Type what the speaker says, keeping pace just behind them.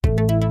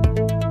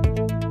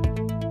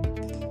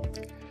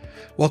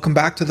Welcome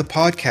back to the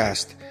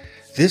podcast.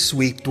 This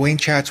week, Dwayne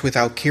chats with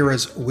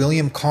Alkira's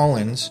William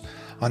Collins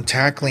on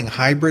tackling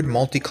hybrid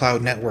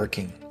multi-cloud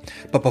networking.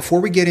 But before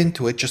we get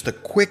into it, just a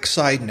quick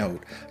side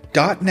note.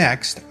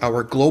 .next,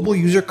 our global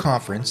user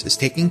conference, is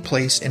taking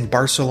place in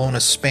Barcelona,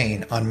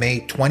 Spain on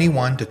May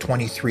 21 to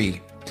 23.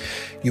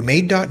 You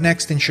made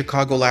 .next in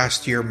Chicago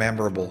last year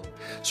memorable,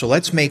 so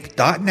let's make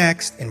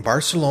 .next in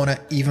Barcelona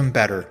even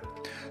better.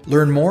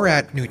 Learn more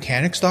at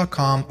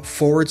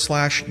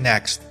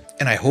nutanix.com/next,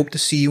 and I hope to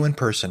see you in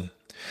person.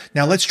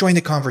 Now let's join the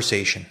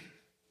conversation.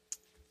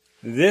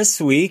 This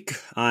week,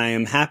 I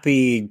am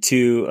happy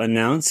to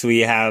announce we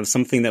have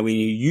something that we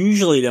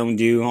usually don't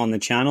do on the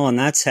channel, and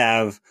that's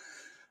have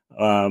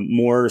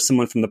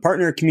someone from the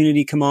partner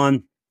community come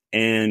on.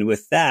 And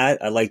with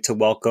that, I'd like to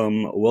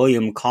welcome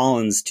William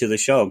Collins to the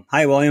show.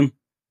 Hi, William.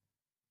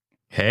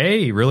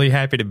 Hey, really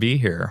happy to be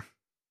here.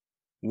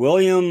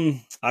 William,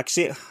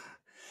 actually,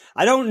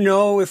 I don't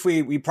know if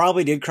we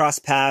probably did cross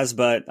paths,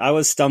 but I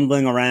was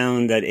stumbling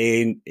around at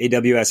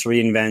AWS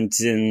reInvent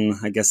in,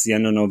 I guess, the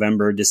end of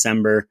November,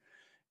 December,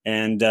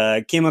 and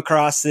came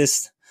across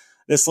this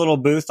little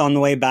booth on the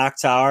way back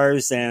to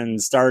ours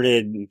and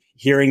started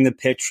hearing the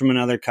pitch from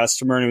another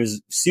customer. And it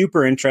was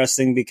super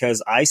interesting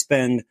because I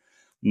spend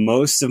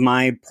most of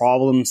my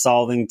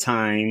problem-solving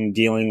time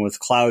dealing with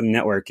cloud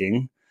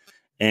networking.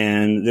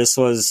 And this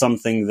was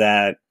something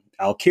that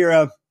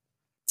Alkira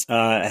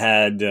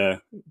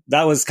that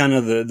was kind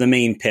of the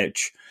main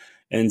pitch.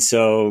 And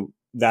so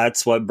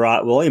that's what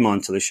brought William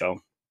onto the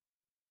show.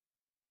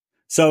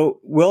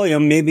 So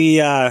William, maybe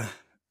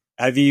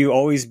have you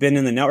always been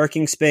in the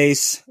networking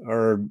space,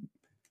 or?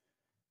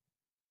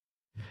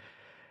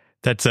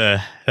 That's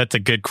a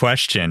good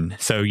question.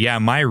 So yeah,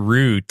 my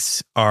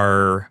roots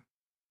are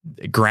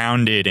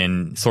grounded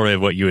in sort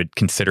of what you would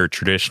consider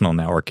traditional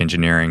network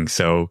engineering.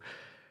 So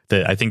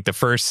I think the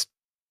first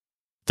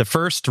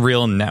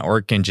real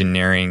network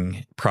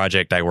engineering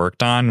project I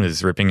worked on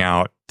was ripping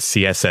out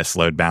CSS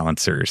load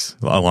balancers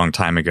a long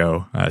time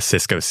ago.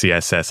 Cisco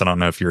CSS. I don't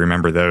know if you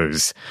remember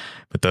those,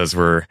 but those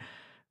were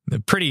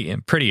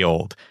pretty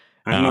old.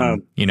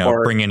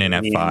 Bringing in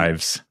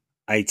F5s.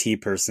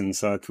 IT person,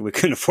 so we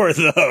couldn't afford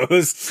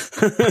those.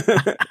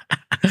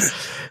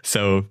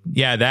 So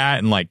yeah, that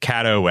and like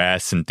Cat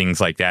OS and things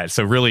like that.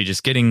 So really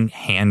just getting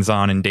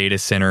hands-on in data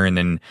center, and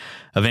then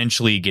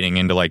eventually getting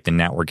into like the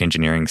network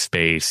engineering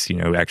space,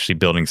 actually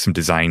building some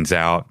designs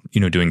out,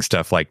 doing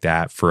stuff like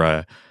that for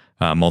a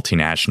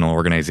multinational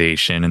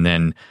organization. And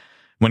then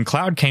when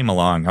cloud came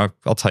along,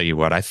 I'll tell you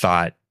what, I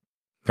thought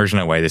there's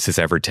no way this has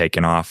ever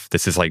taken off.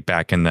 This is like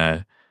back in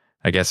the,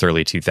 I guess,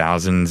 early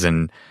 2000s.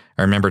 And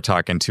I remember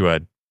talking to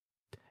it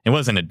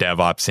wasn't a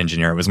DevOps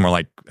engineer. It was more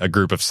like a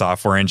group of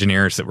software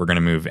engineers that were going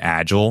to move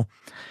agile.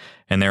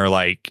 And they were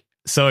like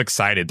so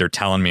excited. They're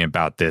telling me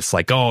about this,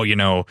 like, oh,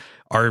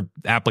 our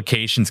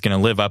application's going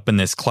to live up in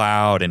this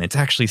cloud, and it's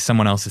actually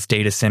someone else's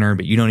data center,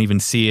 but you don't even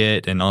see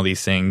it, and all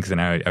these things.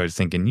 And I was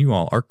thinking, you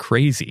all are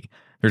crazy.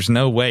 There's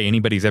no way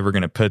anybody's ever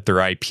going to put their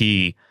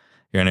IP,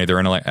 their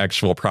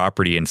intellectual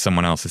property, in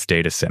someone else's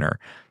data center.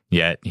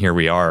 Yet here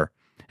we are.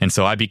 And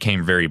so I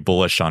became very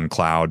bullish on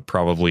cloud,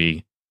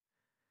 probably,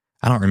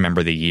 I don't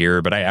remember the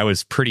year, but I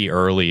was pretty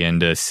early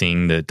into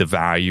seeing the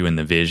value and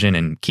the vision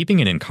and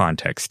keeping it in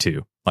context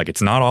too. Like,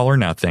 it's not all or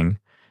nothing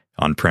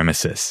on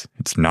premises.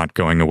 It's not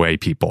going away,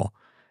 people.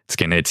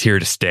 It's here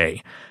to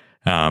stay.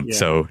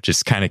 So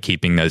just kind of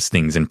keeping those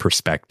things in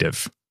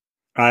perspective.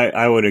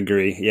 I would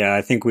agree. Yeah,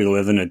 I think we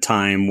live in a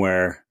time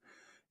where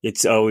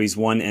it's always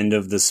one end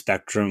of the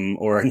spectrum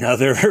or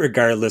another,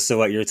 regardless of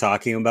what you're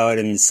talking about.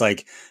 And it's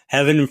like,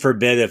 heaven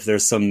forbid if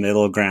there's some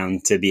middle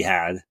ground to be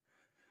had.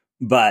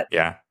 But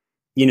yeah,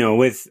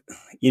 with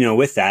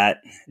that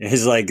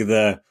is like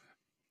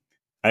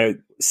I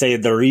say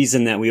the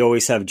reason that we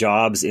always have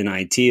jobs in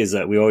IT is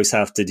that we always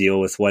have to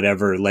deal with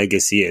whatever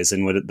legacy is,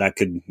 and what that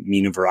could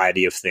mean a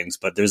variety of things.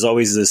 But there's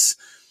always this,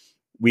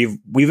 we've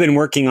been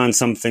working on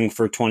something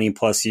for 20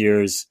 plus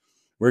years.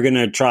 We're going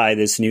to try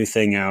this new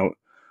thing out,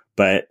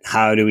 but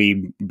how do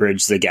we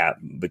bridge the gap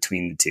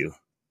between the two?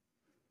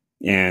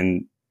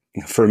 And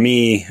for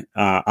me,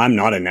 I'm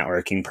not a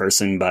networking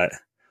person, but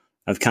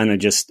I've kind of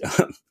just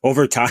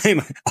over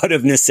time, out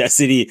of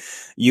necessity,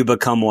 you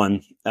become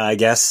one, I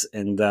guess.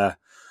 And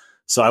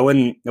so I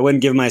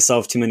wouldn't give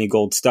myself too many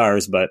gold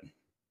stars, but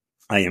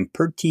I am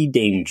pretty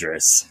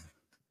dangerous.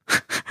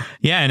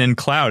 Yeah, and in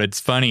cloud, it's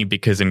funny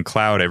because in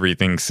cloud,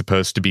 everything's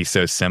supposed to be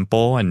so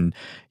simple, and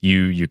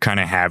you kind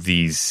of have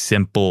these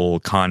simple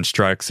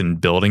constructs and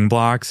building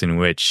blocks in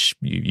which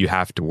you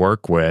have to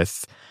work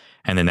with,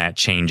 and then that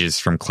changes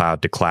from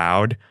cloud to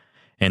cloud.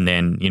 And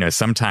then,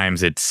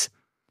 sometimes it's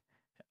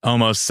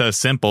almost so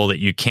simple that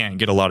you can't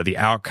get a lot of the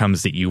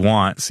outcomes that you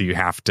want, so you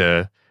have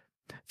to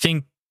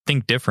think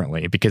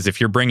differently, because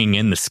if you're bringing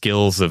in the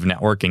skills of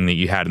networking that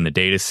you had in the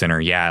data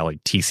center,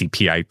 like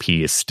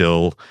TCP/IP is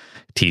still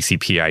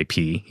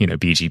TCP/IP.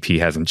 BGP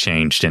hasn't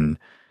changed in,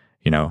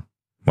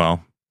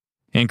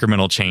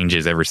 incremental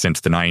changes ever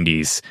since the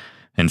 90s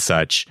and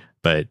such.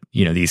 But,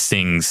 these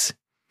things,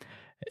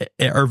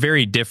 are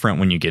very different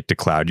when you get to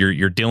cloud.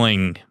 You're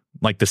dealing,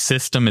 like, the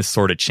system is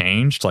sort of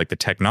changed, like the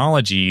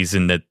technologies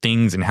and the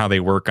things and how they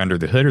work under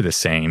the hood are the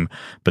same,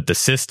 but the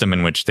system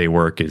in which they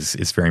work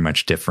is very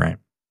much different.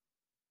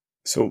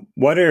 So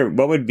what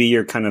would be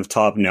your kind of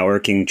top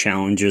networking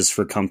challenges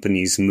for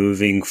companies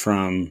moving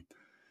from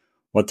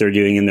what they're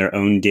doing in their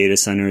own data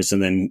centers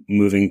and then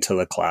moving to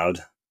the cloud?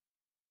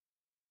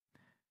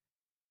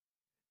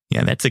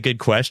 Yeah, that's a good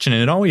question.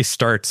 And it always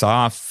starts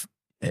off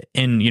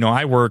in,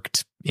 I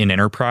worked in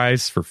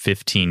enterprise for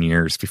 15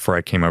 years before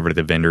I came over to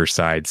the vendor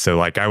side. So,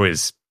 like, I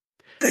was,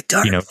 the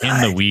dark in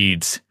side. the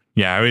weeds.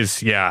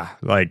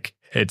 Like,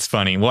 it's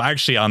funny. Well,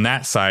 actually, on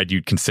that side,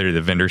 you'd consider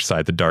the vendor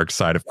side the dark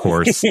side, of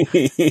course.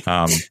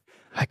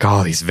 Like,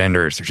 all these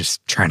vendors are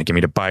just trying to get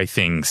me to buy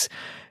things.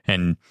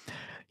 And,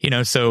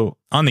 so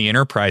on the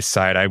enterprise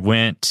side, I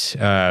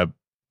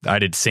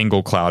did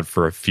single cloud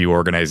for a few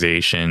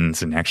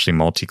organizations and actually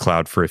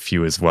multi-cloud for a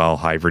few as well,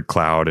 hybrid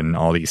cloud and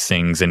all these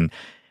things. And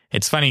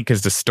it's funny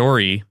because the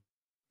story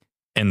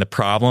and the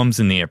problems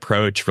and the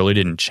approach really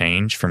didn't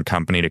change from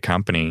company to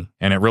company.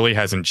 And it really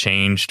hasn't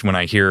changed when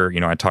I hear,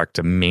 I talk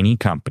to many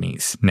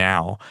companies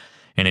now,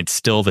 and it's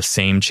still the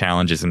same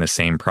challenges and the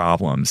same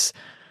problems.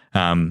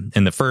 And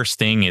the first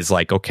thing is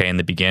like, okay, in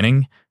the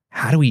beginning,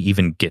 how do we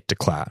even get to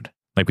cloud?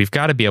 Like, we've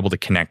got to be able to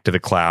connect to the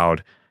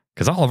cloud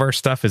because all of our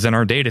stuff is in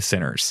our data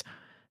centers,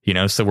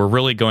 so we're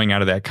really going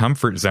out of that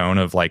comfort zone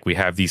of, like, we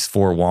have these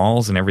four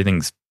walls and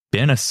everything's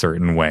been a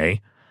certain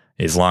way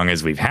as long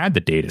as we've had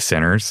the data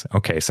centers.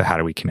 Okay, so how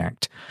do we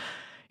connect?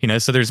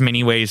 So there's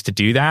many ways to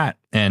do that.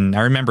 And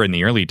I remember in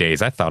the early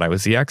days, I thought I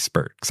was the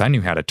expert because I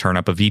knew how to turn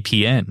up a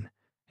VPN.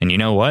 And you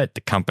know what?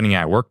 The company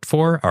I worked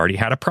for already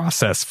had a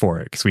process for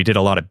it because we did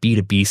a lot of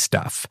B2B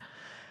stuff.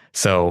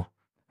 So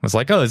I was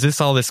like, oh, is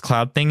this all this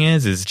cloud thing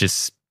is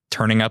just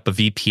turning up a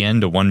VPN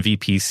to one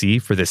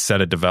VPC for this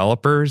set of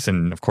developers?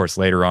 And of course,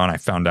 later on, I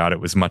found out it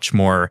was much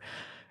more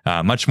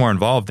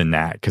involved than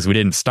that because we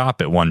didn't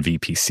stop at one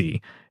VPC.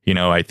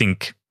 I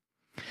think,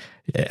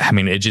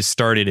 it just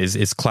started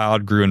as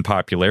cloud grew in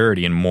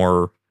popularity and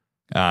more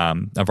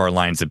of our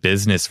lines of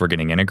business were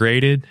getting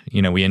integrated.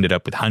 We ended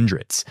up with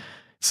hundreds.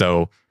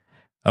 So,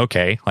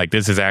 okay, like,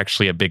 this is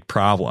actually a big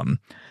problem.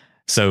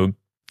 So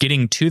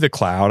getting to the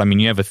cloud,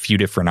 you have a few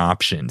different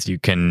options. You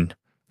can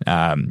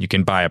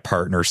buy a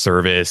partner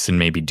service and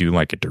maybe do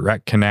like a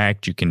direct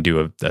connect. You can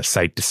do a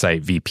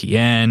site-to-site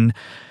VPN,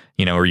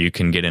 or you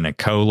can get in a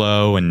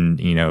colo and,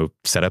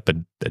 set up a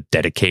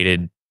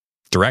dedicated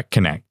direct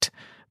connect.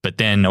 But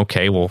then,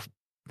 okay, well,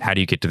 how do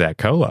you get to that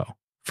colo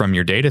from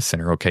your data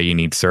center? Okay, you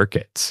need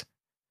circuits.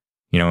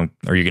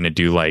 Are you going to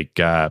do like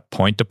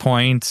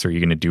point-to-points? Or are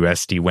you going to do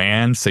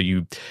SD-WAN? So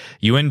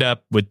you end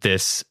up with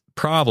this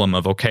problem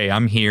of, okay,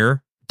 I'm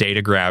here,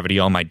 data gravity,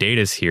 all my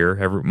data's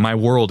here, my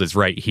world is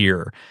right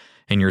here.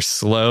 And you're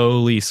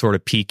slowly sort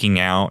of peaking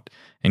out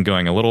and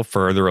going a little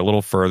further, a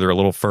little further, a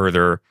little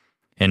further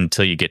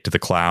until you get to the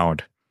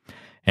cloud.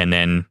 And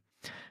then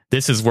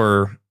this is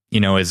where,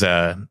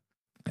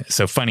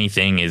 so funny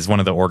thing is one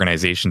of the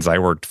organizations I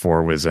worked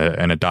for was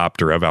an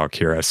adopter of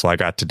Alkira. So I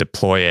got to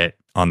deploy it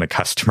on the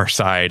customer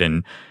side.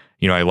 And,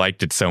 I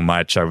liked it so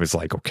much. I was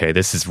like, okay,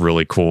 this is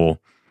really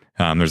cool.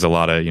 There's a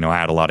lot of, I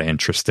had a lot of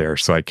interest there.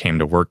 So I came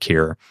to work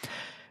here.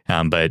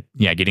 But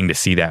yeah, getting to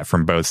see that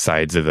from both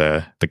sides of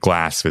the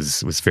glass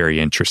was very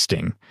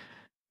interesting.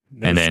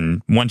 And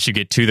then once you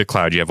get to the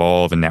cloud, you have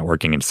all the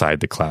networking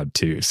inside the cloud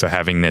too. So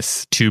having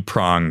this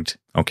two-pronged,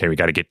 okay, we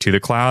got to get to the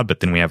cloud,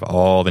 but then we have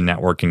all the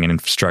networking and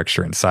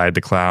infrastructure inside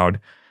the cloud.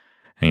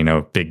 And,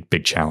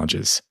 big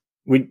challenges.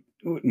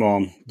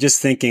 Well,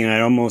 just thinking,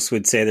 I almost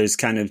would say there's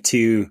kind of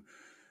two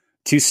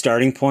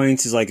starting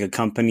points. Is like a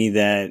company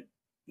that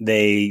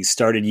they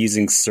started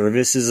using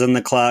services in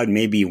the cloud,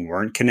 maybe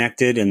weren't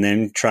connected and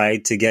then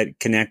tried to get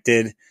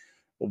connected.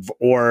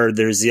 Or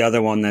there's the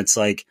other one that's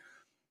like,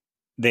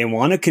 they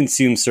want to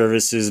consume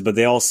services, but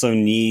they also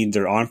need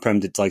their on-prem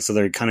to, like, so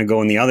they're kind of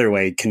going the other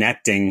way,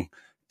 connecting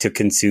to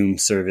consume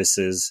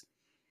services.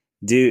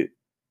 Do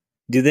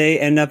they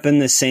end up in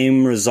the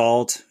same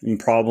result and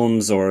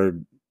problems, or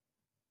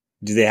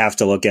do they have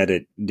to look at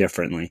it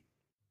differently?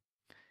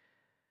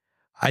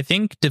 I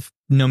think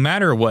no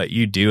matter what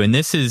you do, and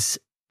this is,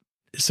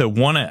 so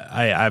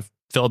I've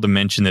failed to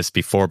mention this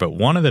before, but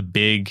one of the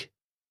big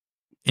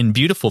and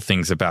beautiful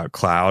things about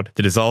cloud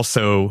that is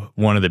also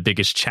one of the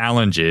biggest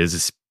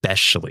challenges,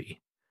 especially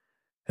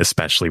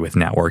with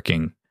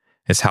networking,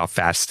 is how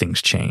fast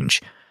things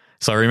change.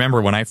 So I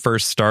remember when I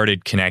first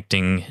started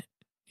connecting,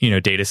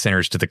 data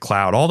centers to the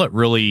cloud, all that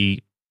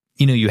really,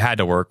 you had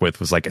to work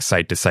with was like a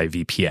site-to-site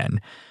VPN.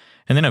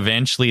 And then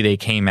eventually they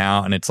came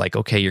out and it's like,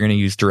 okay, you're going to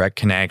use direct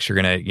connects. You're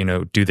going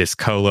to, do this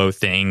colo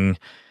thing.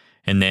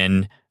 And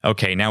then,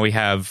 okay, now we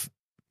have,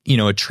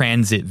 a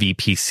transit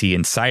VPC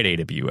inside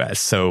AWS.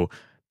 So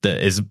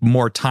as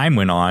more time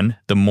went on,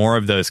 the more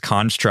of those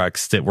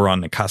constructs that were on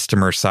the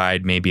customer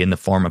side, maybe in the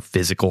form of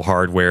physical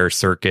hardware,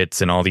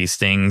 circuits, and all these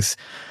things,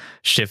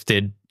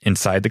 shifted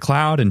inside the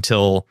cloud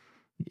until,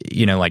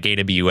 like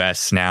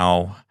AWS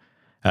now,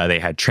 they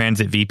had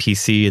transit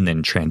VPC and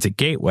then transit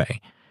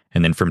gateway.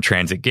 And then from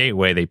Transit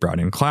Gateway, they brought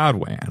in Cloud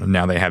WAN. And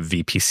now they have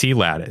VPC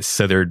Lattice.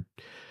 So they're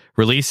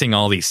releasing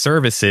all these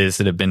services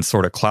that have been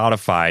sort of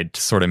cloudified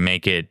to sort of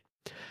make it,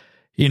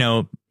 you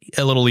know,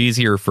 a little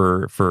easier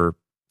for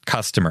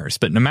customers.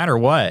 But no matter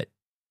what,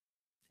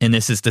 and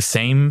this is the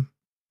same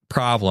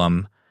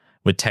problem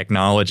with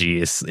technology,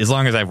 as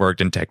long as I've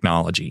worked in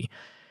technology,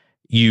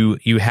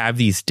 you have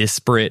these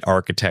disparate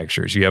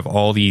architectures. You have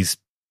all these,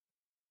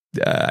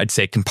 I'd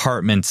say,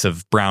 compartments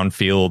of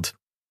brownfield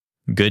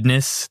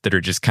goodness that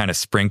are just kind of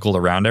sprinkled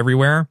around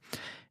everywhere.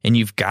 And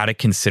you've got to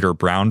consider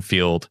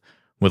brownfield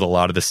with a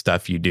lot of the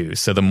stuff you do.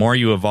 So the more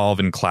you evolve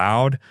in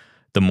cloud,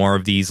 the more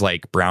of these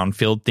like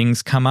brownfield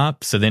things come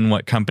up. So then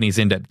what companies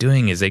end up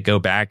doing is they go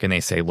back and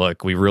they say,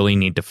 look, we really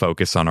need to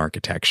focus on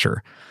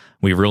architecture.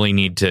 We really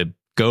need to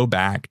go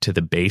back to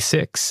the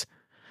basics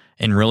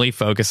and really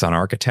focus on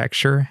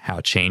architecture,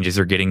 how changes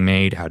are getting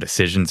made, how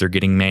decisions are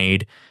getting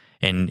made,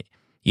 and,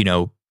 you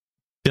know,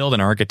 build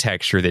an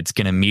architecture that's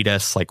going to meet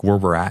us like where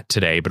we're at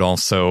today, but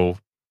also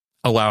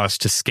allow us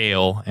to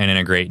scale and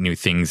integrate new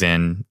things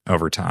in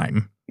over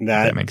time.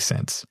 That makes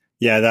sense.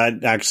 Yeah,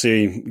 that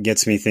actually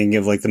gets me thinking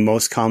of like the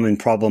most common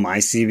problem I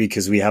see,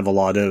 because we have a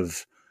lot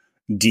of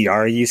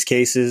DR use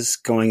cases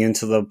going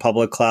into the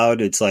public cloud.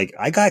 It's like,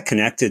 I got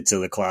connected to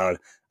the cloud.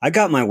 I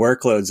got my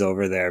workloads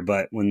over there,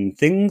 but when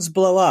things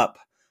blow up,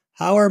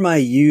 how are my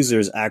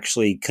users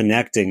actually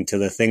connecting to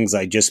the things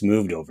I just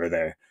moved over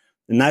there?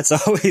 And that's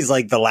always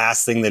like the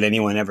last thing that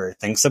anyone ever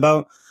thinks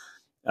about.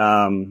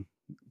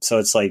 So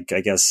it's like, I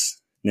guess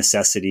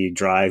necessity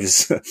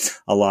drives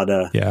a lot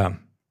of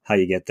how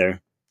you get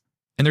there.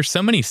 And there's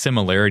so many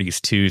similarities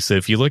too. So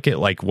if you look at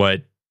like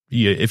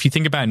if you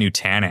think about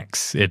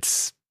Nutanix,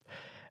 it's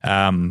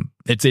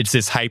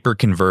this hyper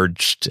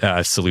converged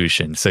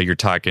solution. So you're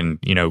talking,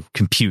 you know,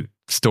 compute,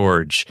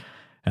 storage,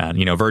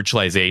 you know,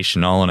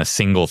 virtualization, all in a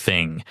single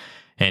thing.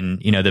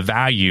 And, you know, the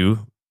value,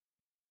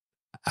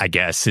 I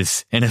guess,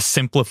 is in a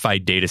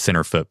simplified data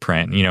center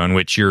footprint, you know, in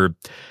which you're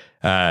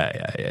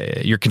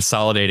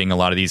consolidating a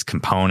lot of these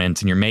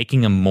components and you're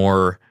making them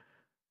more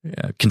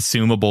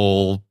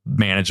consumable,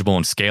 manageable,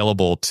 and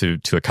scalable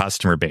to a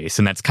customer base.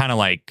 And that's kind of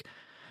like,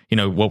 you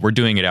know, what we're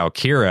doing at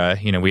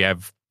Alkira. You know, we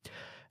have,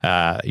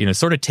 you know,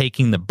 sort of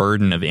taking the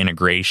burden of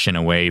integration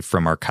away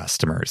from our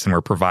customers, and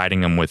we're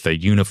providing them with a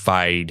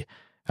unified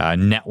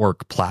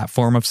network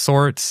platform of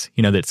sorts,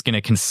 you know, that's going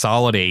to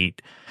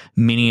consolidate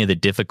many of the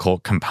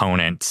difficult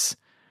components,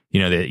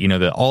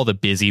 all the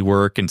busy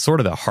work and sort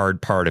of the hard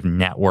part of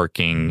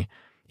networking,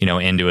 you know,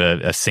 into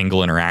a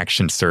single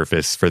interaction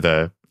surface for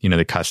the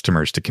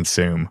customers to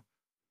consume.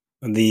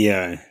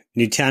 The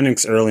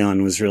Nutanix early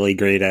on was really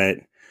great at,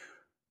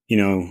 you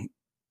know,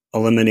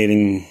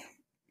 eliminating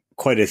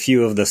quite a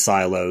few of the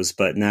silos,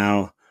 but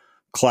now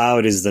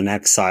cloud is the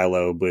next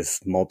silo with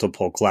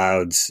multiple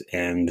clouds,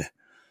 and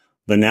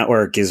the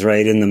network is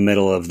right in the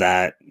middle of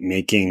that,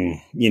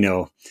 making, you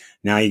know,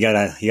 now you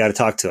gotta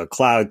talk to a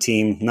cloud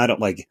team. Not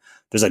like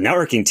there's a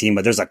networking team,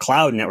 but there's a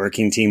cloud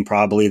networking team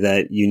probably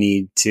that you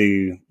need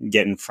to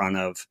get in front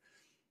of.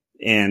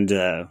 And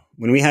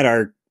when we had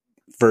our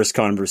first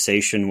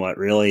conversation, what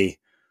really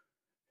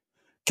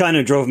kind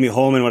of drove me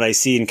home and what I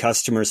see in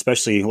customers,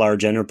 especially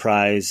large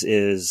enterprise,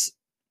 is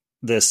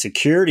the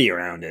security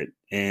around it.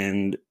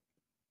 And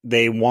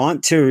they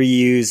want to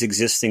reuse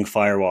existing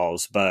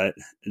firewalls, but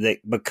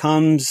it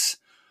becomes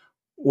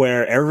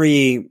where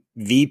every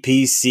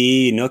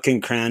VPC, nook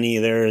and cranny,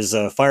 there's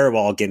a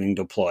firewall getting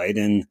deployed.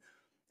 And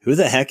who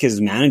the heck is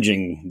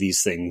managing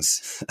these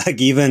things?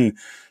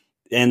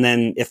 And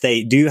then if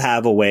they do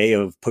have a way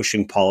of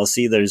pushing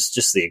policy, there's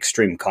just the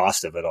extreme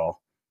cost of it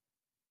all.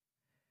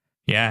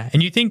 Yeah.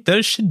 And you think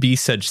those should be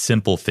such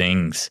simple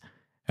things.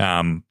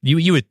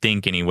 You would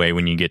think anyway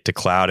when you get to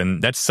cloud.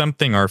 And that's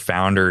something our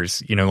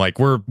founders, you know, like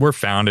we're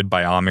founded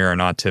by Amir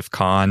and Atif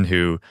Khan,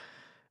 who,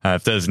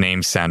 if those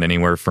names sound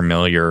anywhere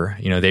familiar,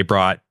 you know, they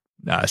brought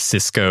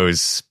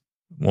Cisco's,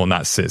 well,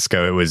 not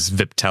Cisco, it was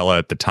Viptela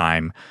at the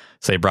time.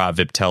 So they brought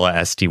Viptela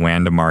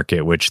SD-WAN to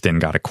market, which then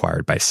got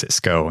acquired by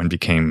Cisco and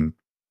became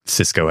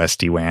Cisco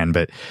SD-WAN.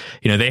 But,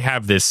 you know, they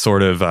have this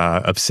sort of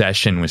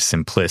obsession with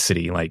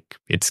simplicity. Like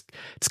it's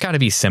got to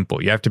be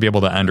simple. You have to be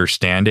able to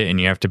understand it, and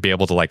you have to be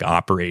able to like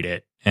operate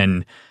it.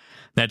 And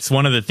that's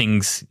one of the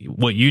things,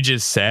 what you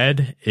just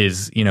said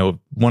is, you know,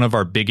 one of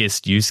our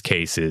biggest use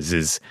cases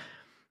is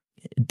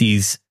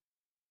these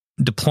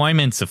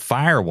deployments of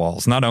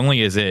firewalls. Not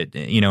only is it,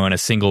 you know, in a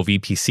single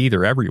VPC,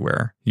 they're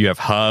everywhere. You have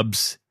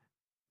hubs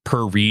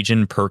per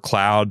region, per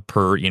cloud,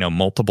 per, you know,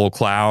 multiple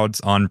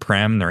clouds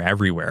on-prem, they're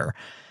everywhere.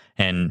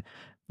 And,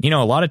 you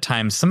know, a lot of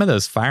times some of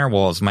those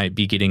firewalls might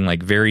be getting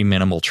like very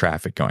minimal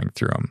traffic going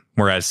through them,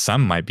 whereas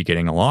some might be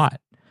getting a lot,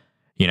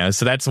 you know.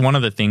 So that's one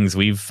of the things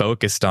we've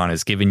focused on,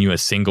 is giving you a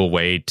single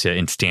way to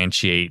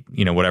instantiate,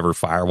 you know, whatever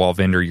firewall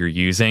vendor you're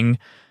using,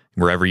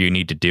 wherever you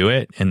need to do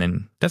it. And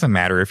then it doesn't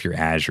matter if you're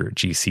Azure,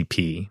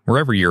 GCP,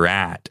 wherever you're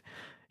at,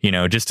 you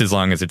know, just as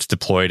long as it's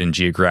deployed in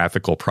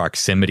geographical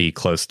proximity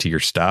close to your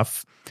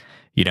stuff,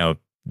 you know,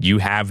 you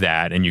have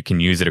that and you can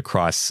use it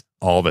across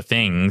all the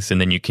things. And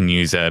then you can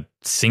use a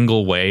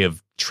single way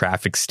of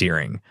traffic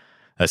steering,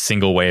 a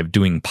single way of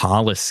doing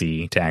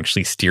policy to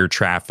actually steer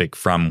traffic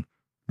from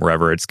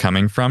wherever it's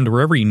coming from to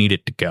wherever you need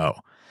it to go.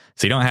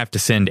 So you don't have to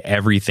send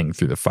everything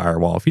through the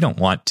firewall if you don't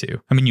want to.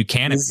 I mean, you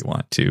can if you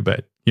want to,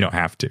 but you don't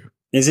have to.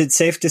 Is it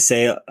safe to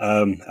say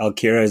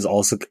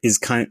Alkira is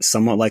kind of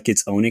somewhat like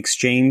its own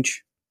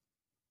exchange?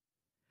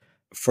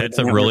 That's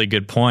a really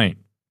good point.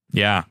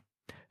 Yeah.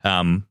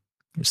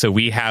 So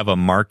we have a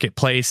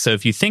marketplace. So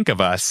if you think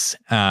of us,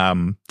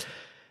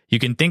 you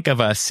can think of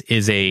us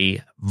as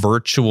a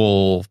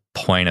virtual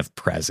point of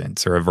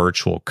presence or a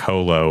virtual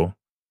colo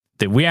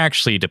that we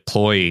actually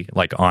deploy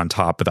like on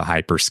top of the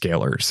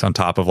hyperscalers, on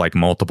top of like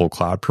multiple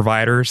cloud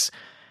providers.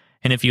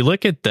 And if you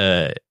look at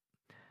the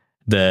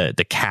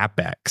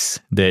CapEx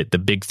that the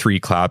big three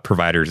cloud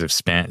providers have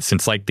spent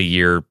since like the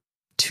year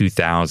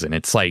 2000,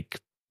 it's like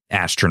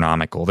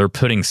astronomical. They're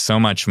putting so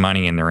much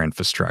money in their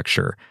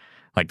infrastructure.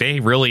 Like they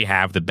really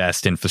have the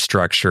best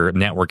infrastructure,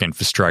 network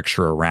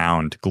infrastructure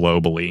around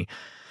globally.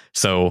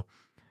 So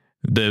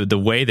the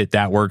way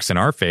that works in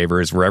our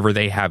favor is wherever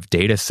they have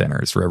data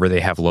centers, wherever they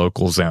have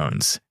local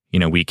zones,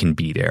 we can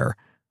be there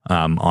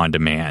on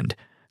demand.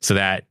 So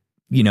that,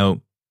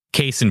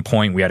 case in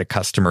point, we had a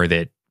customer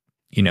that,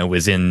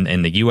 was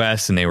in the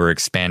US and they were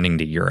expanding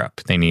to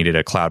Europe. They needed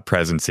a cloud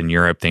presence in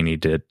Europe. They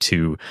needed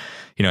to,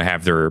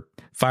 have their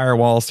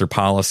firewalls, their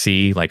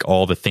policy, like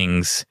all the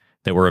things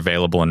that were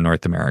available in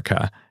North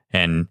America.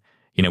 And,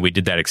 we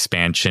did that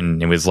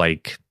expansion. It was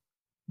like,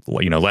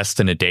 less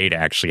than a day to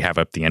actually have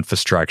up the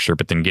infrastructure,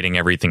 but then getting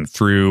everything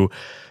through,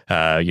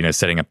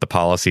 setting up the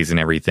policies and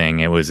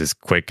everything. It was as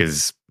quick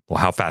as, well,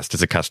 how fast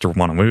does a customer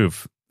want to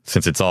move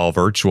since it's all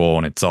virtual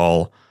and it's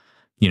all,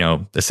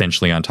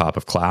 essentially on top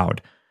of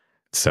cloud.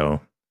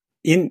 So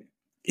in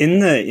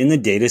the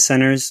data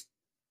centers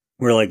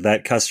where like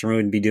that customer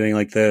would be doing,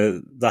 like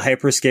the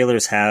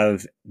hyperscalers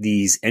have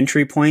these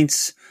entry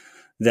points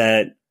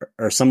that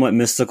are somewhat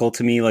mystical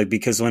to me, like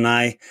because when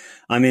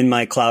I'm in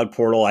my cloud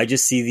portal, I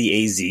just see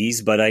the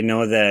AZs, but I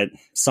know that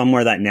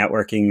somewhere that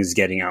networking is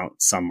getting out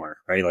somewhere,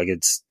 right? Like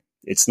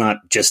it's not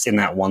just in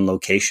that one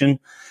location.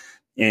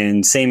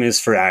 And same is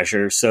for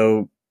Azure.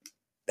 So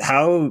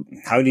how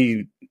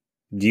do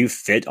you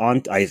fit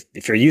on?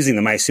 If you're using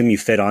them, I assume you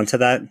fit onto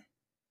that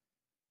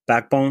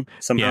backbone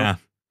somehow. Yeah.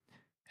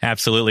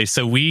 Absolutely.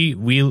 So we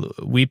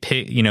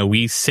pay,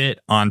 we sit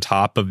on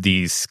top of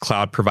these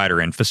cloud provider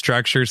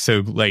infrastructures.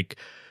 So like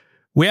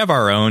we have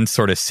our own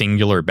sort of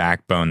singular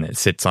backbone that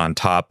sits on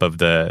top of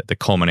the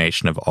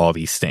culmination of all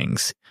these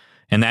things.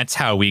 And that's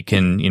how we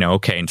can,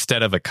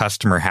 instead of a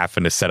customer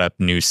having to set up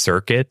new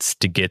circuits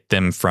to get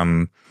them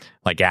from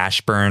like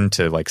Ashburn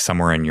to like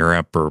somewhere in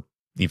Europe or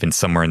even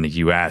somewhere in the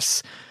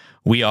US,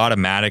 we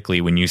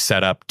automatically, when you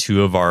set up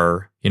two of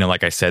our,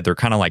 like I said, they're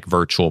kind of like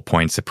virtual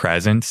points of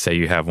presence. Say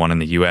you have one in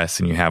the US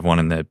and you have one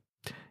in the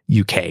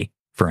UK,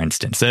 for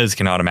instance. Those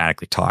can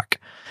automatically talk.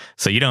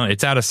 So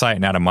it's out of sight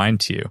and out of mind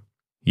to you.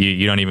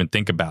 You don't even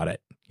think about it.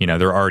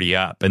 They're already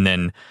up. And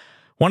then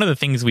one of the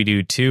things we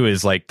do too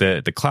is like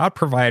the cloud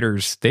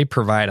providers, they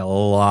provide a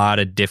lot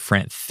of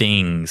different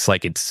things.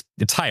 Like it's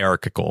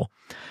hierarchical.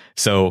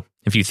 So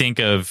if you think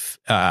of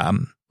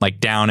like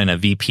down in a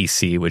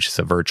VPC, which is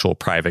a virtual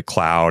private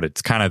cloud,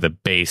 it's kind of the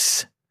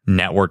base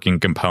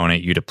networking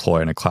component you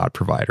deploy in a cloud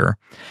provider.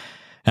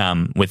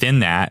 Within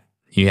that,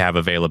 you have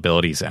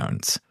availability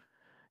zones,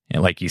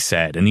 like you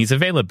said. And these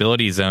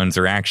availability zones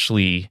are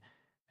actually,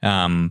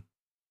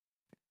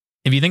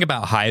 if you think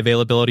about high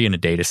availability in a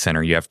data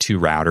center, you have two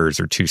routers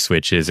or two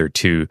switches or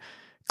two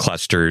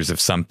clusters of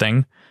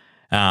something.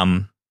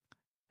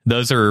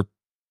 Those are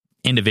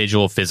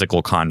individual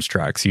physical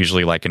constructs,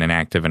 usually like an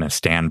inactive and a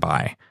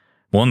standby.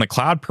 Well, in the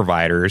cloud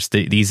providers,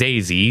 these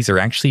AZs are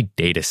actually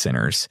data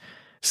centers.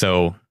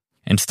 So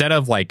instead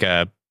of like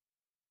a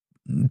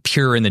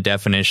pure in the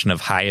definition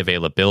of high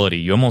availability,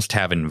 you almost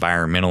have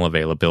environmental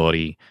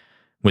availability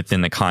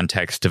within the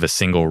context of a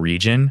single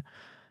region.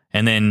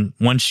 And then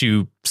once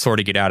you sort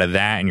of get out of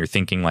that and you're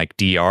thinking like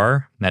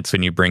DR, that's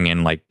when you bring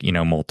in like,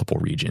 multiple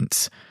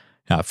regions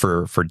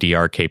for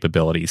DR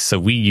capabilities. So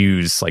we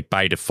use like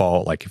by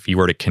default, like if you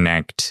were to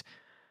connect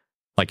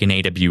like an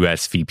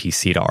AWS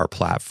VPC to our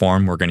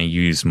platform, we're going to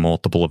use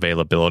multiple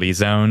availability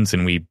zones.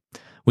 And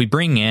we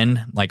bring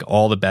in like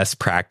all the best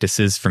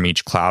practices from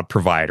each cloud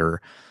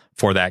provider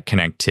for that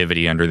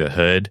connectivity under the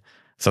hood.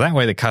 So that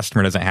way the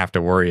customer doesn't have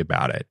to worry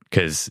about it.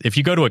 Because if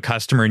you go to a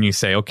customer and you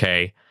say,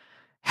 okay,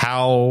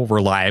 how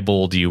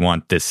reliable do you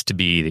want this to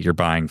be that you're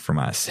buying from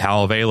us?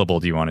 How available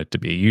do you want it to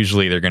be?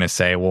 Usually they're going to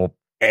say, well,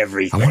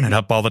 everything. I want it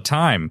up all the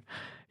time,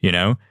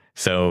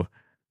 So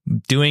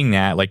doing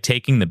that, like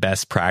taking the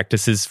best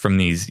practices from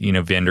these,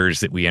 vendors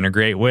that we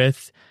integrate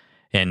with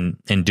and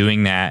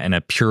doing that in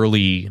a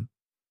purely,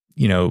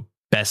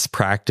 best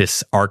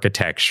practice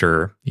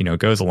architecture,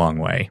 goes a long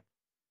way.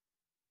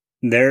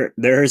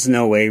 There's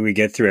no way we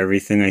get through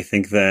everything I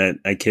think that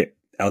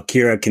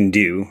Alkira can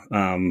do,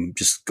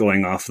 just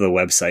going off the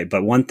website.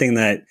 But one thing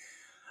that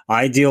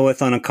I deal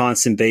with on a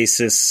constant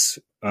basis,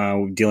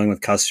 dealing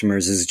with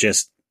customers, is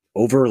just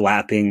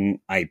overlapping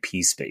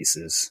IP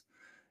spaces.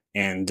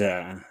 And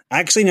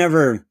actually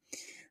never,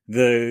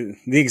 the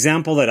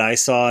example that I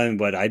saw and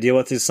what I deal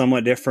with is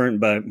somewhat different,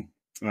 but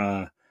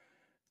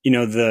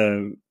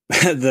the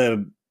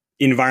the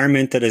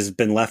environment that has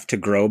been left to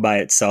grow by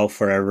itself,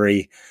 where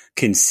every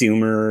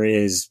consumer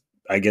is,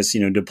 I guess,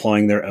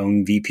 deploying their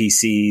own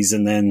VPCs,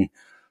 and then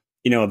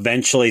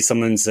eventually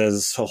someone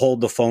says,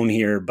 hold the phone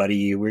here,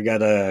 buddy, we got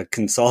to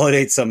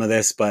consolidate some of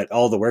this, but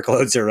all the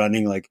workloads are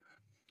running. Like,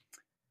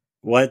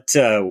 what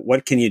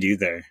can you do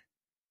there?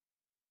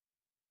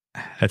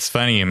 That's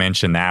funny you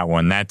mentioned that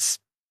one. That's,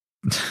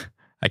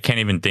 I can't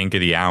even think of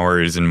the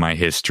hours in my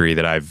history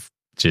that I've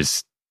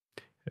just,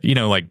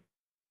 like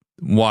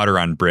water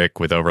on brick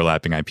with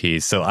overlapping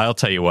IPs. So I'll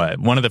tell you what,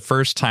 one of the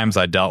first times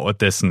I dealt with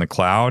this in the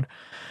cloud,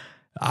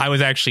 I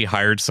was actually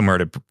hired somewhere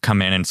to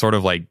come in and sort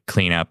of like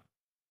clean up,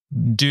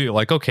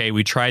 okay,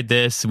 we tried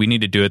this, we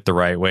need to do it the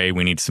right way,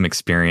 we need some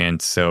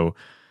experience. So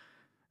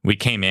we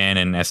came in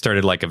and I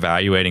started like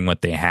evaluating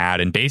what they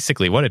had. And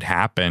basically what had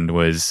happened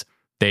was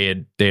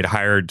they had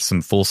hired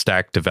some full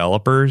stack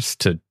developers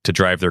to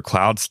drive their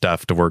cloud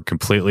stuff to work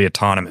completely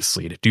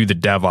autonomously, to do the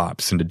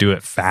DevOps and to do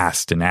it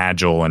fast and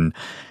agile. And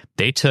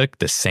they took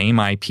the same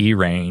IP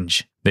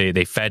range.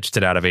 They fetched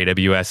it out of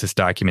AWS's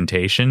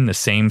documentation, the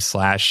same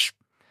slash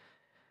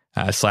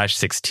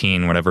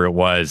 16, whatever it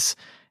was.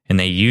 And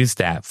they used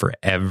that for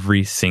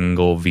every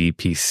single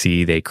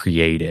VPC they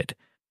created.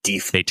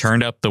 They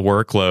turned up the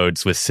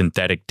workloads with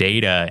synthetic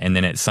data. And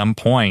then at some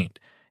point,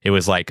 it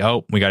was like,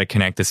 oh, we got to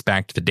connect this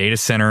back to the data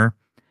center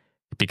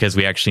because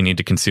we actually need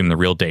to consume the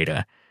real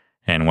data.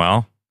 And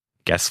well,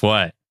 guess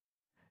what?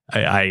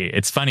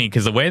 It's funny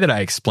because the way that I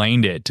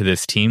explained it to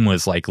this team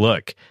was like,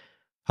 look,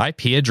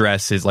 IP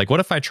address is like, what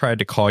if I tried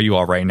to call you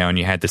all right now and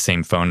you had the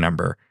same phone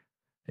number?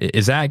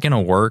 Is that going to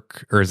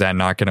work or is that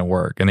not going to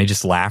work? And they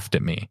just laughed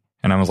at me.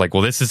 And I was like,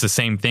 well, this is the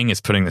same thing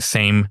as putting the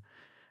same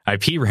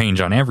IP range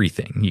on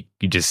everything.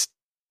 You just...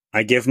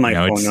 I give my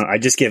phone. I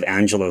just give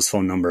Angelo's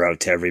phone number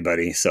out to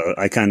everybody. So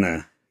I kind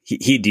of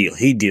he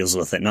deals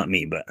with it, not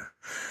me. But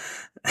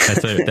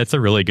that's a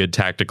really good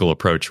tactical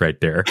approach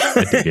right there.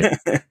 I dig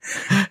it.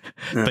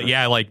 But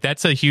yeah, like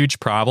that's a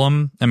huge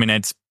problem. I mean,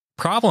 it's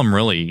problem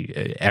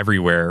really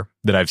everywhere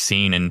that I've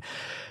seen, and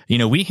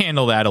we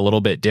handle that a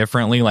little bit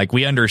differently. Like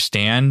we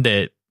understand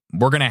that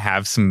we're going to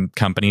have some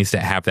companies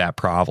that have that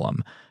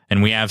problem,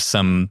 and we have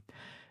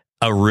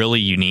a really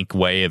unique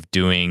way of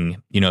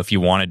doing. If you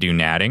want to do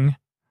natting.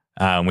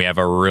 We have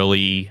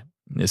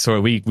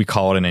we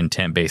call it an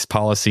intent-based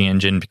policy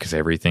engine because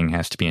everything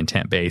has to be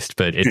intent-based,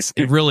 but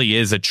it really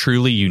is a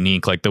truly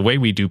unique, like the way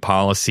we do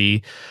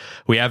policy,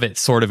 we have it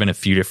sort of in a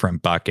few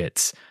different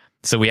buckets.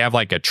 So we have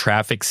like a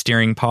traffic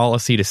steering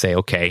policy to say,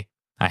 okay,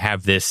 I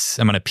have this,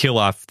 I'm going to peel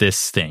off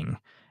this thing,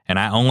 and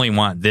I only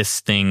want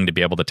this thing to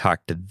be able to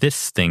talk to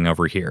this thing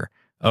over here.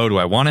 Oh, do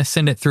I want to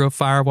send it through a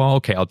firewall?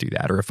 Okay, I'll do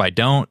that. Or if I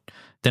don't,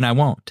 then I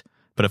won't.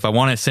 But if I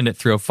want to send it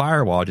through a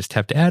firewall, I just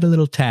have to add a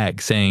little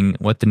tag saying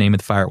what the name of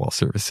the firewall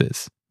service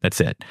is. That's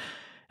it.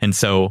 And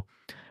so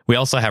we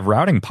also have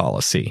routing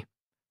policy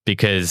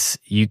because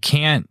you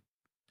can't,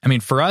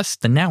 for us,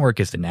 the network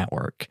is the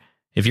network.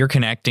 If you're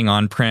connecting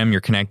on-prem,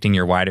 you're connecting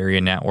your wide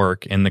area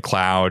network in the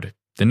cloud,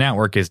 the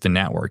network is the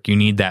network. You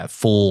need that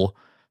full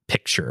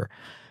picture.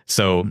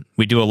 So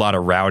we do a lot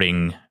of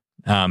routing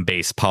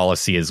based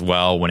policy as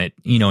well when it,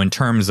 in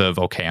terms of,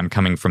 okay, I'm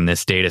coming from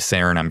this data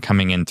center and I'm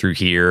coming in through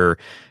here,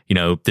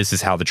 this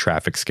is how the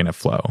traffic's going to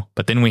flow.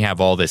 But then we have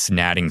all this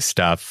natting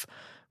stuff,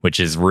 which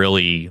is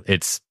really,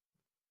 it's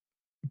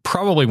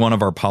probably one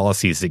of our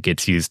policies that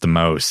gets used the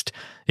most,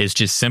 is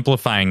just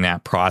simplifying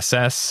that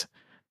process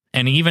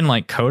and even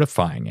like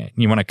codifying it.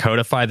 You want to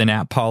codify the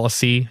NAT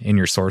policy in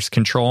your source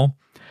control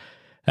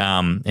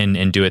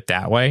and do it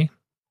that way.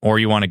 Or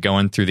you want to go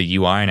in through the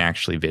UI and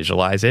actually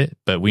visualize it.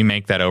 But we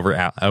make that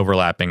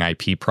overlapping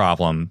IP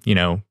problem,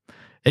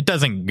 it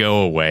doesn't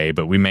go away,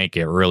 but we make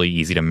it really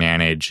easy to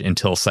manage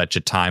until such a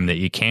time that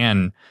you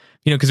can,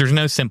 because there's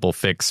no simple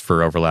fix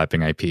for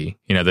overlapping IP.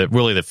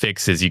 The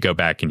fix is you go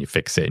back and you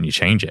fix it and you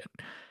change it.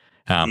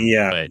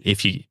 But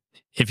if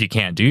you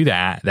can't do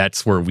that,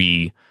 that's where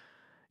we,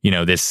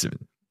 this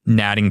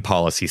natting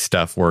policy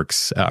stuff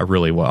works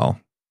really well.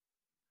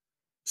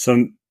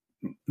 So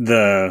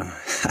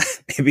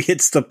maybe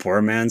it's the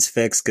poor man's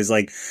fix, because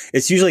like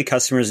it's usually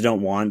customers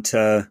don't want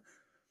to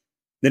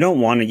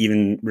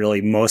even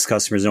really, most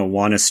customers don't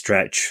want to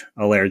stretch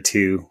a layer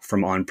 2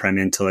 from on-prem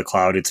into the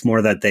cloud. It's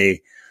more that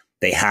they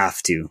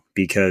have to,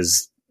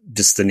 because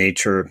just the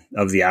nature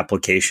of the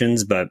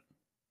applications. But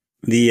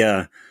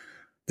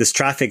this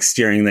traffic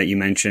steering that you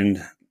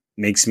mentioned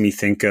makes me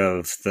think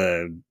of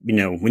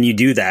when you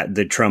do that,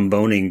 the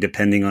tromboning,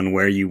 depending on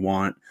where you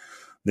want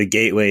the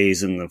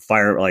gateways and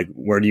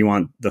where do you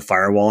want the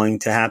firewalling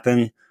to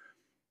happen,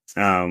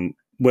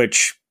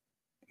 which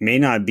may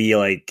not be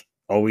like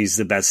always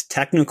the best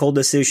technical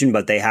decision,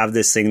 but they have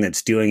this thing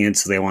that's doing it,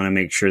 so they want to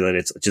make sure that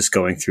it's just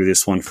going through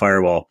this one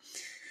firewall.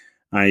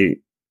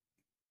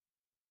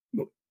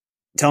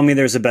 Tell me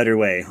there's a better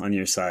way on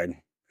your side.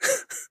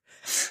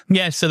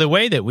 Yeah, so the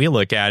way that we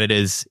look at it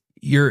is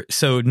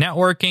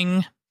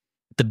networking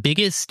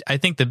I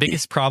think the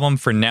biggest problem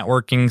for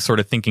networking, sort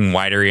of thinking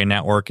wide area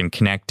network and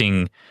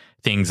connecting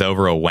things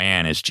over a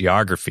WAN, is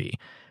geography.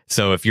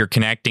 So if you're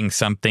connecting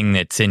something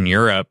that's in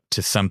Europe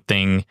to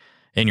something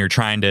and you're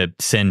trying to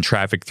send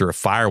traffic through a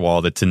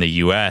firewall that's in the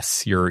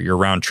US, your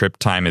round trip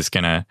time is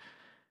going to,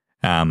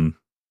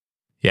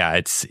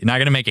 it's not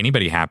going to make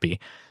anybody happy.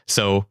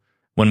 So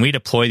when we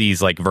deploy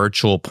these like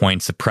virtual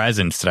points of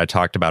presence that I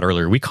talked about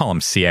earlier, we call them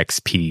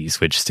CXPs,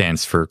 which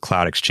stands for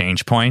Cloud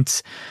Exchange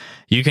Points.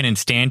 You can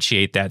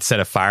instantiate that set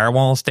of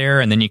firewalls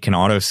there, and then you can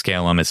auto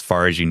scale them as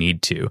far as you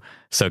need to.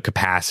 So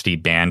capacity,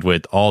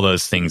 bandwidth, all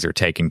those things are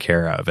taken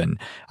care of. And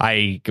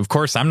of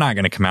course, I'm not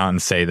going to come out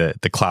and say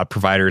that the cloud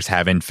providers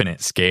have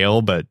infinite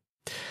scale, but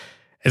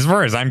as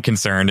far as I'm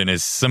concerned, and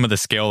as some of the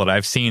scale that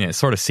I've seen, it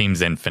sort of seems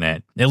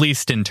infinite, at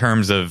least in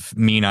terms of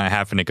me not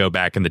having to go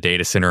back in the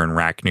data center and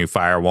rack new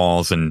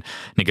firewalls and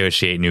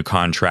negotiate new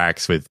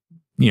contracts with,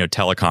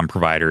 telecom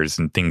providers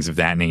and things of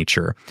that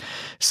nature.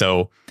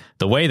 So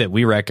the way that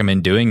we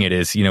recommend doing it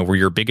is, where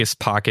your biggest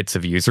pockets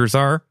of users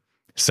are.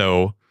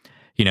 So,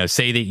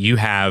 say that you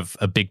have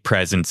a big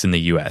presence in the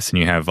US and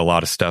you have a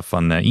lot of stuff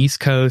on the East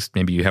Coast,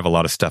 maybe you have a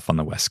lot of stuff on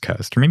the West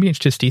Coast, or maybe it's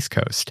just East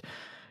Coast.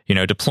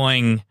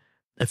 Deploying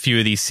a few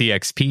of these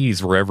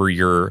CXPs wherever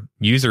your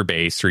user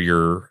base or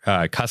your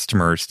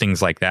customers,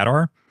 things like that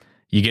are,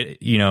 you get,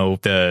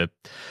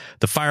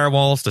 the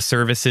firewalls, the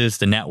services,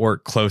 the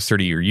network closer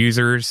to your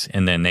users,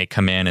 and then they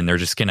come in and they're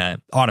just going to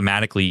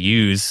automatically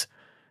use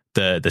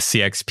the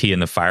CXP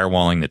and the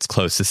firewalling that's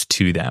closest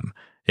to them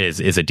is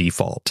a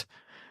default.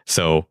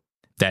 So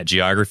that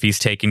geography is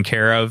taken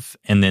care of,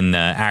 and then the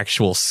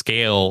actual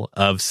scale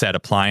of said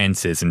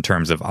appliances in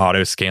terms of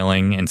auto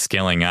scaling and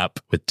scaling up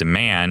with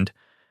demand,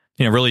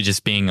 really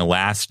just being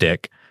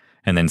elastic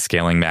and then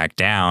scaling back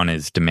down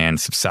as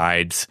demand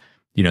subsides.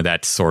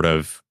 That's sort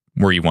of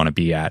where you want to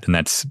be at, and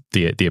that's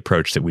the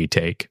approach that we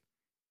take.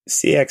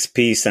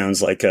 CXP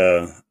sounds like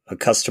a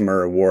customer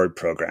reward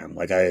program.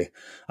 Like I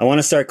want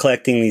to start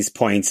collecting these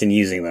points and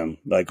using them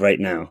like right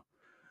now.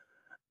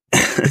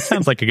 It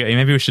sounds like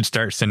maybe we should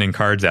start sending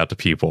cards out to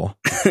people.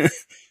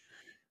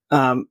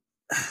 I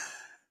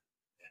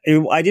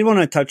did want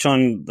to touch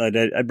on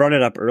that. I brought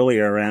it up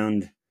earlier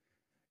around,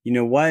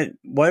 what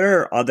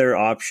are other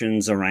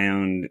options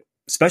around,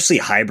 especially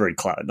hybrid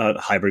cloud, not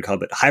hybrid cloud,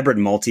 but hybrid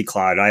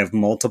multi-cloud. I have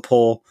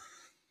multiple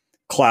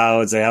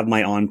clouds. I have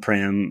my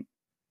on-prem.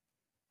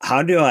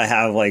 How do I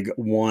have like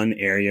one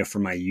area for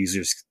my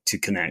users to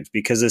connect?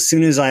 Because as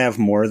soon as I have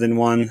more than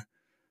one,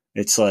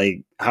 it's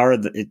like,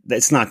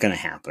 it's not going to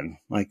happen.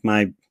 Like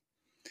my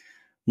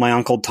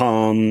Uncle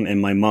Tom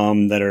and my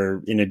mom that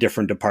are in a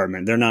different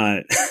department, they're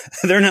not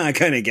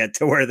going to get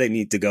to where they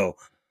need to go.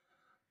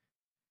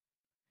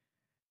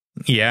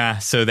 Yeah.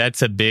 So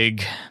that's a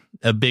big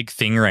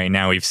thing right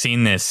now. We've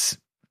seen this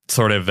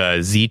sort of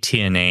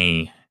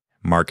ZTNA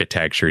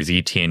architecture,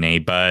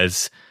 ZTNA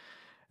buzz,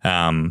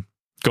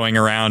 going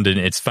around. And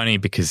it's funny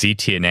because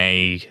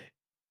ZTNA,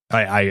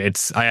 I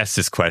ask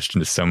this question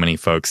to so many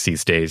folks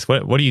these days.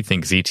 What do you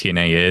think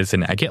ZTNA is?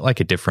 And I get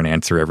like a different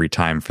answer every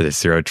time for the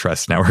zero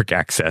trust network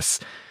access.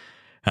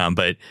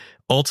 But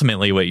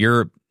ultimately what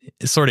you're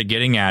sort of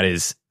getting at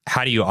is,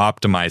 how do you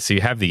optimize? So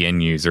you have the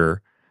end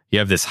user, you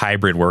have this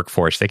hybrid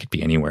workforce, they could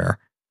be anywhere.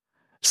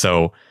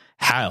 So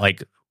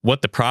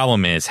what the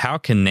problem is, how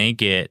can they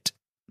get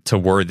to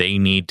where they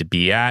need to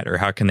be at, or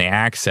how can they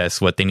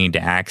access what they need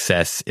to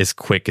access as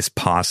quick as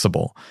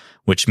possible,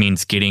 which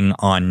means getting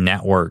on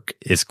network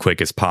as quick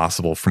as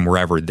possible from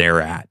wherever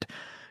they're at.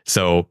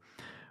 So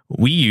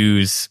we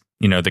use,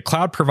 the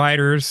cloud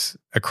providers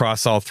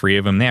across all three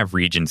of them, they have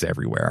regions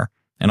everywhere.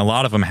 And a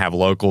lot of them have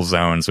local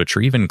zones, which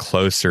are even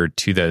closer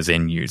to those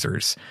end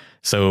users.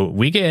 So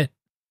we get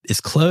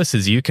as close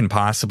as you can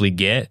possibly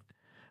get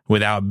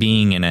without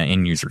being in an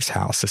end user's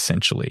house,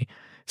 essentially.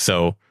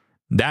 So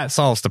that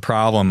solves the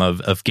problem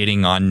of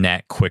getting on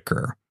net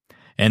quicker.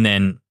 And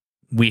then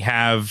we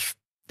have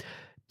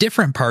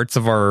different parts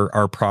of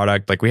our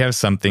product. Like we have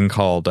something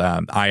called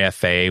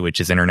IFA,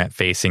 which is internet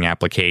facing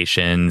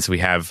applications. We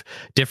have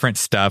different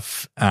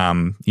stuff,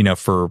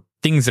 for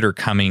things that are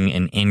coming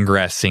and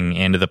ingressing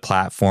into the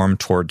platform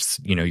towards,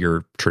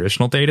 your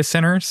traditional data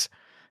centers,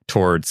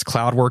 towards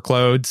cloud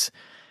workloads,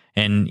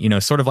 and,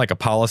 sort of like a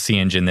policy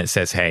engine that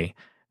says, hey,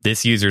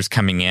 this user's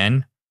coming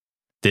in,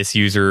 this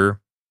user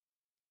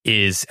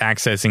is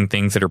accessing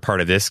things that are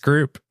part of this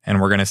group, and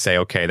we're going to say,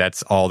 okay,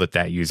 that's all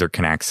that user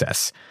can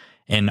access.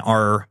 And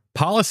our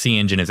policy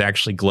engine is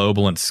actually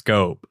global in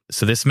scope.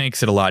 So this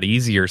makes it a lot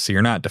easier. So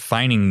you're not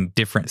defining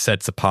different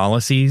sets of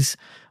policies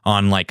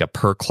on like a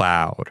per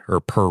cloud or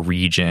per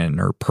region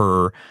or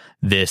per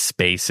this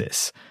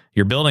basis.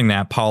 You're building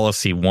that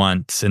policy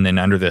once, and then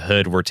under the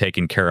hood, we're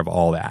taking care of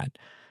all that.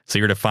 So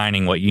you're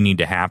defining what you need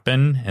to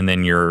happen, and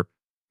then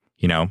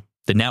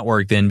the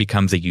network then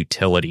becomes a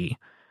utility,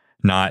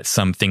 not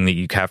something that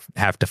you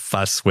have to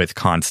fuss with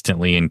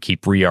constantly and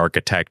keep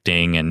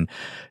re-architecting and,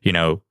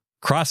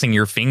 crossing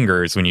your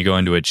fingers when you go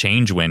into a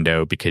change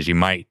window because you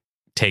might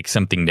take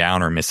something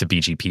down or miss a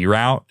BGP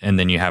route, and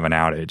then you have an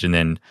outage. And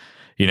then,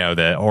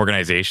 the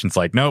organization's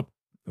like, nope,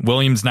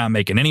 William's not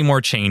making any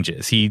more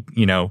changes. He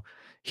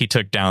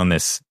took down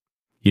this,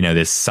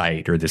 this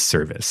site or this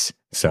service.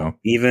 So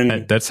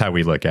that's how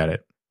we look at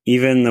it.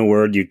 Even the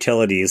word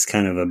utility is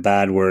kind of a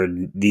bad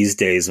word these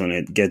days when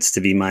it gets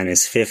to be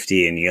minus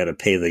 50 and you got to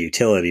pay the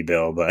utility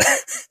bill. But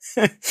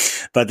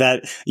but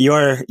that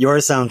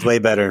yours sounds way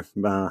better,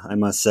 I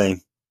must say.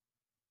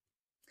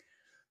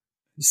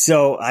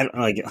 So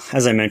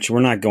as I mentioned,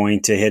 we're not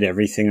going to hit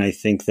everything I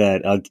think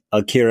that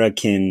Akira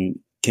can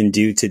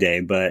do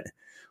today, but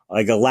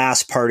like a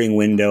last parting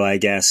window, I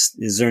guess.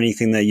 Is there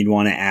anything that you'd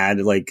want to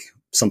add, like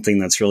something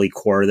that's really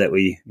core that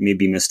we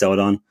maybe missed out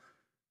on?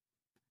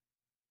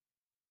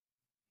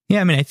 Yeah,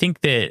 I mean, I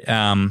think that,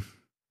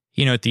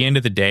 at the end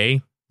of the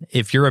day,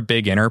 if you're a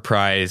big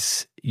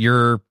enterprise,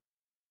 you're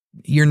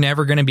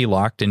never going to be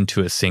locked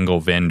into a single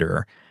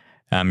vendor.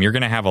 You're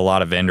going to have a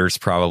lot of vendors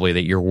probably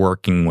that you're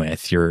working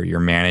with,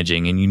 you're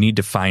managing, and you need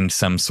to find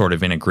some sort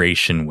of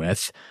integration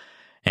with.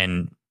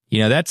 And,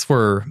 that's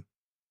where,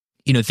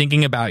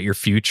 thinking about your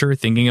future,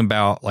 thinking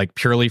about like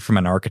purely from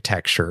an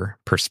architecture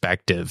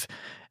perspective,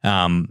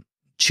 going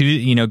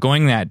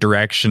that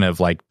direction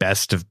of like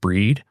best of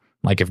breed.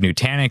 Like if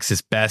Nutanix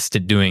is best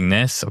at doing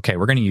this, okay,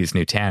 we're going to use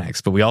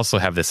Nutanix, but we also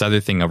have this other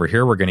thing over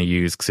here we're going to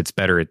use because it's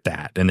better at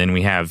that. And then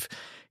we have,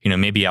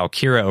 maybe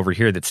Alkira over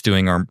here that's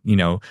doing our,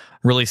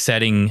 really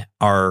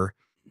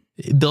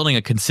building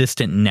a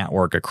consistent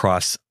network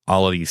across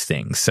all of these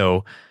things.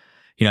 So,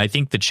 I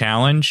think the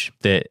challenge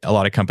that a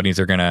lot of companies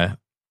are going to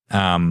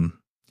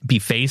be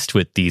faced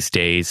with these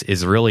days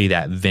is really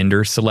that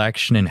vendor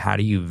selection and how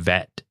do you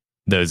vet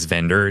those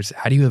vendors?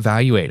 How do you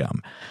evaluate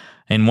them?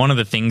 And one of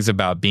the things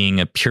about being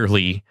a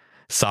purely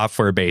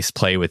software-based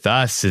play with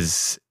us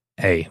is,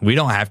 hey, we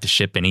don't have to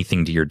ship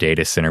anything to your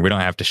data center. We don't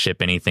have to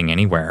ship anything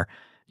anywhere.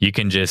 You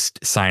can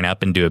just sign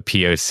up and do a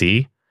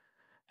POC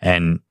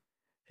and,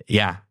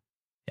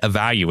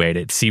 evaluate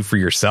it, see for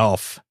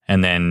yourself.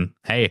 And then,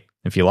 hey,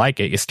 if you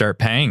like it, you start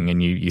paying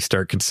and you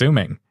start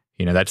consuming.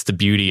 That's the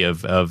beauty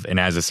of an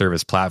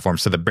as-a-service platform.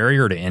 So the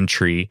barrier to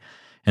entry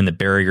and the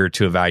barrier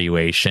to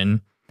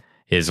evaluation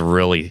is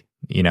really,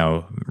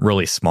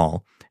 really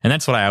small. And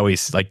that's what I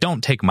always like.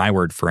 Don't take my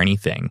word for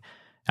anything.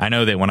 I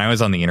know that when I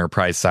was on the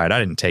enterprise side, I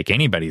didn't take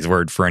anybody's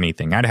word for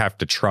anything. I'd have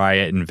to try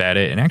it and vet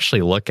it and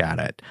actually look at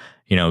it,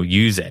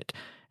 use it.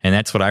 And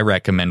that's what I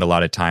recommend a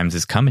lot of times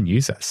is come and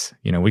use us.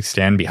 We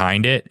stand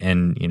behind it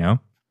and,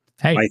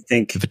 hey, I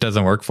think if it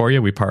doesn't work for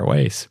you, we part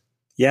ways.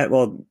 Yeah.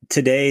 Well,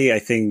 today, I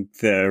think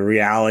the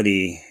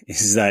reality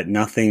is that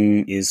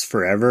nothing is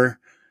forever.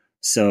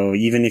 So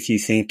even if you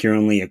think you're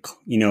only a,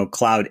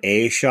 Cloud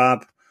A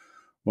shop,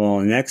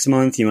 well, next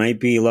month you might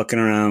be looking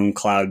around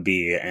Cloud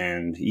B,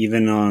 and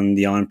even on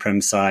the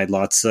on-prem side,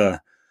 lots of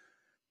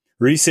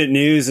recent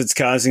news that's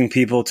causing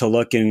people to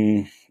look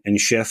and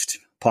shift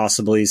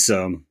possibly.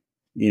 So,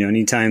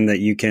 anytime that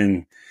you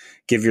can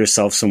give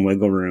yourself some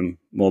wiggle room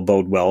will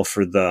bode well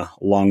for the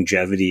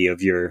longevity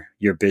of your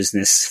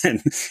business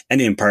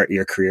and in part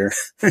your career.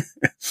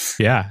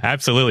 Yeah,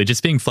 absolutely.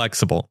 Just being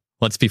flexible.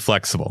 Let's be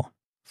flexible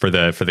for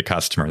the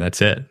customer.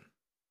 That's it.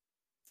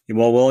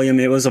 Well, William,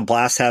 it was a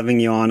blast having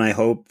you on. I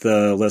hope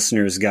the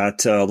listeners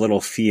got a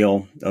little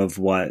feel of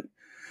what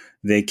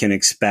they can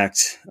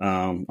expect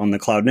on the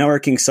cloud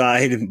networking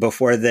side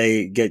before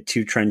they get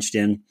too trenched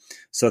in.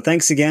 So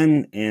thanks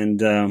again,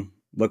 and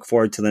look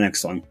forward to the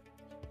next one.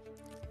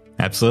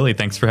 Absolutely.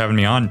 Thanks for having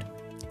me on.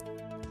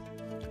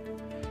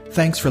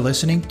 Thanks for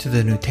listening to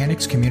the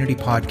Nutanix Community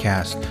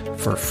Podcast.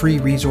 For free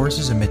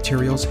resources and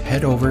materials,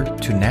 head over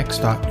to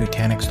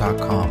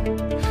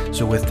next.nutanix.com.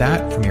 So with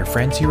that, from your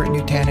friends here at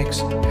Nutanix,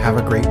 have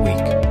a great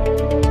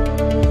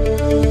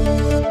week.